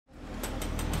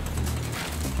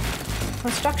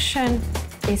Construction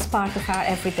is part of our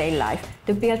everyday life.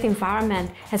 The built environment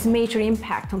has major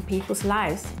impact on people's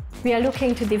lives. We are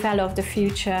looking to develop the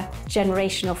future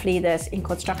generation of leaders in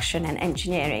construction and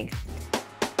engineering.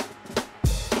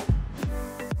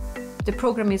 The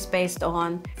program is based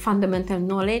on fundamental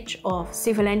knowledge of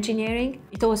civil engineering.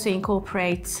 It also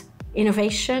incorporates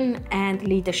innovation and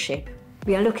leadership.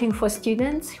 We are looking for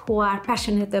students who are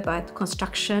passionate about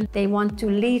construction. They want to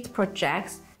lead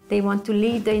projects. They want to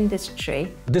lead the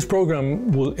industry. This program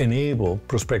will enable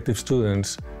prospective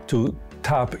students to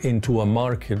tap into a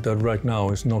market that right now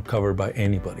is not covered by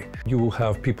anybody. You will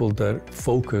have people that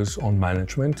focus on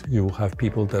management. You will have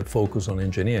people that focus on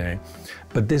engineering.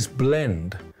 But this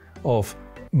blend of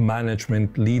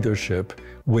management leadership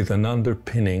with an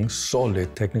underpinning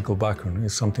solid technical background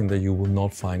is something that you will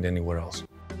not find anywhere else.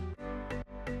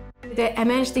 The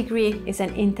MEng degree is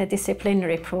an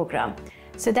interdisciplinary program.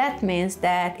 So that means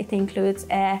that it includes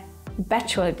a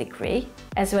bachelor degree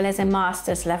as well as a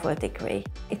master's level degree.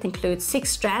 It includes 6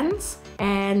 strands,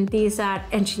 and these are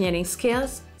engineering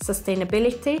skills,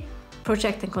 sustainability,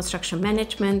 project and construction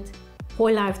management,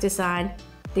 whole life design,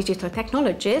 digital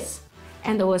technologies,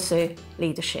 and also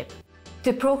leadership.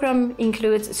 The program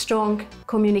includes strong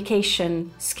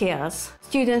communication skills.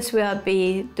 Students will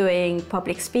be doing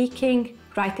public speaking,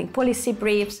 writing policy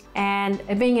briefs, and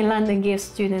being in London gives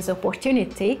students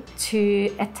opportunity to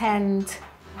attend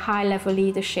high-level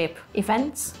leadership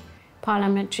events,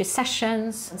 parliamentary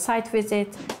sessions, and site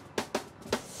visits.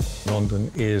 London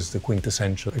is the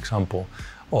quintessential example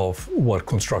of what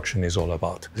construction is all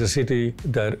about. It's a city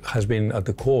that has been at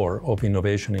the core of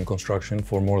innovation in construction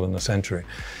for more than a century.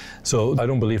 So I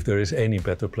don't believe there is any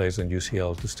better place than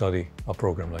UCL to study a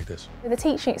program like this. The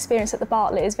teaching experience at the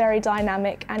Bartlett is very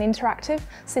dynamic and interactive.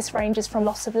 So this ranges from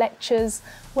lots of lectures,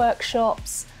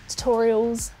 workshops,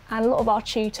 tutorials, and a lot of our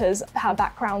tutors have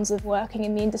backgrounds of working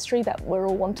in the industry that we're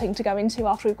all wanting to go into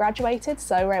after we've graduated,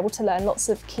 so we're able to learn lots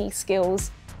of key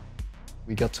skills.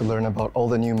 We get to learn about all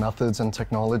the new methods and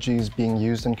technologies being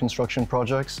used in construction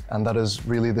projects, and that is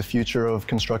really the future of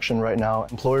construction right now.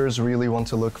 Employers really want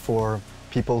to look for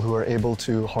people who are able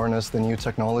to harness the new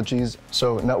technologies.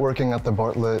 So networking at the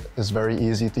Bartlett is very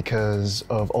easy because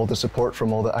of all the support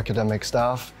from all the academic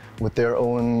staff with their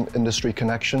own industry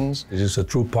connections. It is a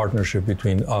true partnership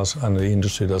between us and the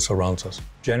industry that surrounds us.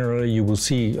 Generally, you will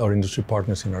see our industry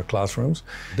partners in our classrooms.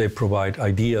 They provide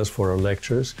ideas for our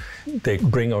lectures. They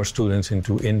bring our students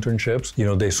into internships.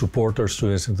 They support our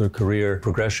students in their career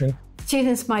progression.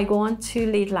 Students might go on to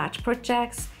lead large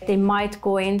projects. They might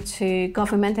go into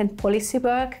government and policy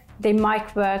work. They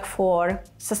might work for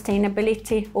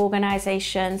sustainability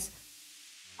organizations.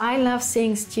 I love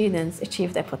seeing students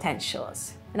achieve their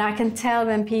potentials. And I can tell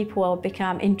when people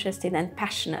become interested and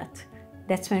passionate,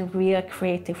 that's when real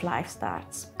creative life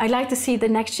starts. I'd like to see the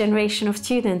next generation of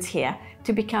students here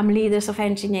to become leaders of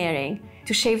engineering,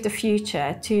 to shape the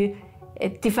future, to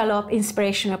develop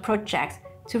inspirational projects,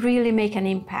 to really make an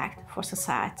impact for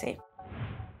society.